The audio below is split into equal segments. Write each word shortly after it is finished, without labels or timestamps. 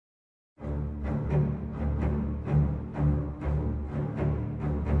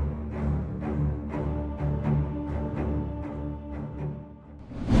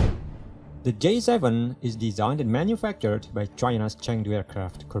The J-7 is designed and manufactured by China's Chengdu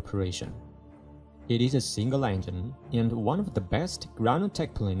Aircraft Corporation. It is a single engine and one of the best ground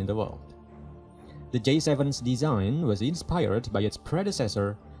attack plane in the world. The J-7's design was inspired by its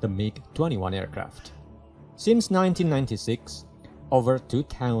predecessor, the MiG-21 aircraft. Since 1996, over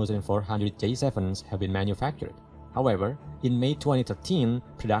 2,400 J-7s have been manufactured. However, in May 2013,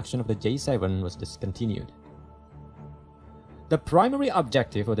 production of the J-7 was discontinued. The primary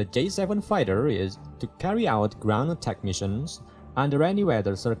objective of the J-7 fighter is to carry out ground attack missions under any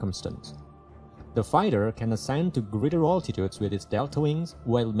weather circumstance. The fighter can ascend to greater altitudes with its delta wings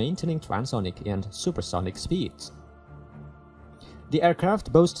while maintaining transonic and supersonic speeds. The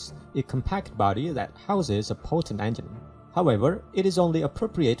aircraft boasts a compact body that houses a potent engine. However, it is only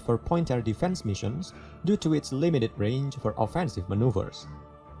appropriate for point-air defense missions due to its limited range for offensive maneuvers.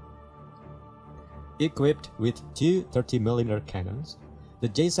 Equipped with two 30mm cannons, the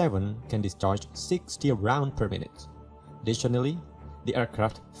J-7 can discharge 60 rounds per minute. Additionally, the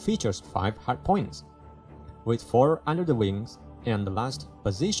aircraft features 5 hardpoints, with 4 under the wings and the last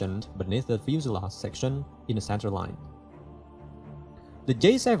positioned beneath the fuselage section in the centerline. The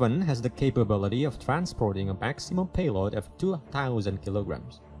J-7 has the capability of transporting a maximum payload of 2,000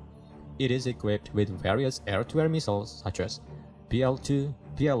 kilograms. It is equipped with various air-to-air missiles such as PL-2,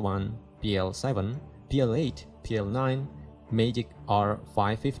 PL-1, PL-7, PL-8, PL-9, Magic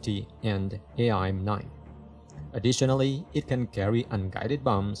R-550, and AIM-9. Additionally, it can carry unguided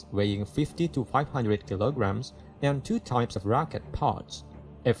bombs weighing 50 to 500 kilograms and 2 types of rocket pods,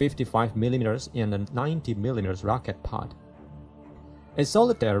 a 55mm and a 90mm rocket pod. A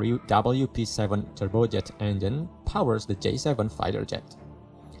solitary WP-7 turbojet engine powers the J-7 fighter jet.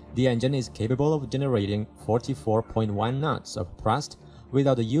 The engine is capable of generating 44.1 knots of thrust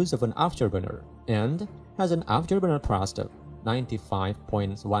without the use of an afterburner and has an afterburner thrust of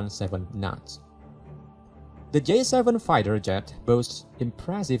 95.17 knots. The J-7 fighter jet boasts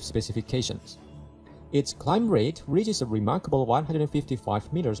impressive specifications. Its climb rate reaches a remarkable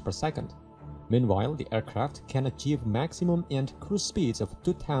 155 meters per second. Meanwhile, the aircraft can achieve maximum and cruise speeds of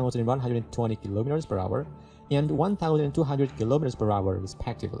 2,120 km per hour and 1,200 km per hour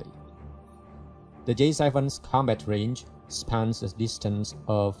respectively. The J-7's combat range spans a distance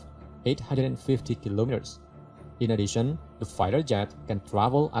of 850 km. In addition, the fighter jet can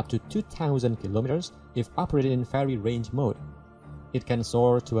travel up to 2,000 km if operated in ferry range mode. It can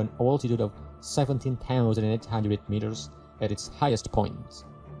soar to an altitude of 17,800 meters at its highest points.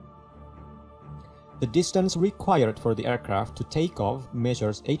 The distance required for the aircraft to take off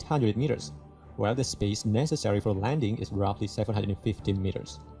measures 800 meters, while the space necessary for landing is roughly 750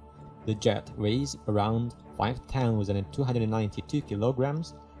 meters. The jet weighs around 5,292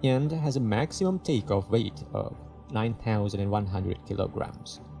 kilograms and has a maximum takeoff weight of 9,100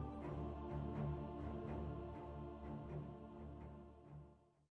 kilograms.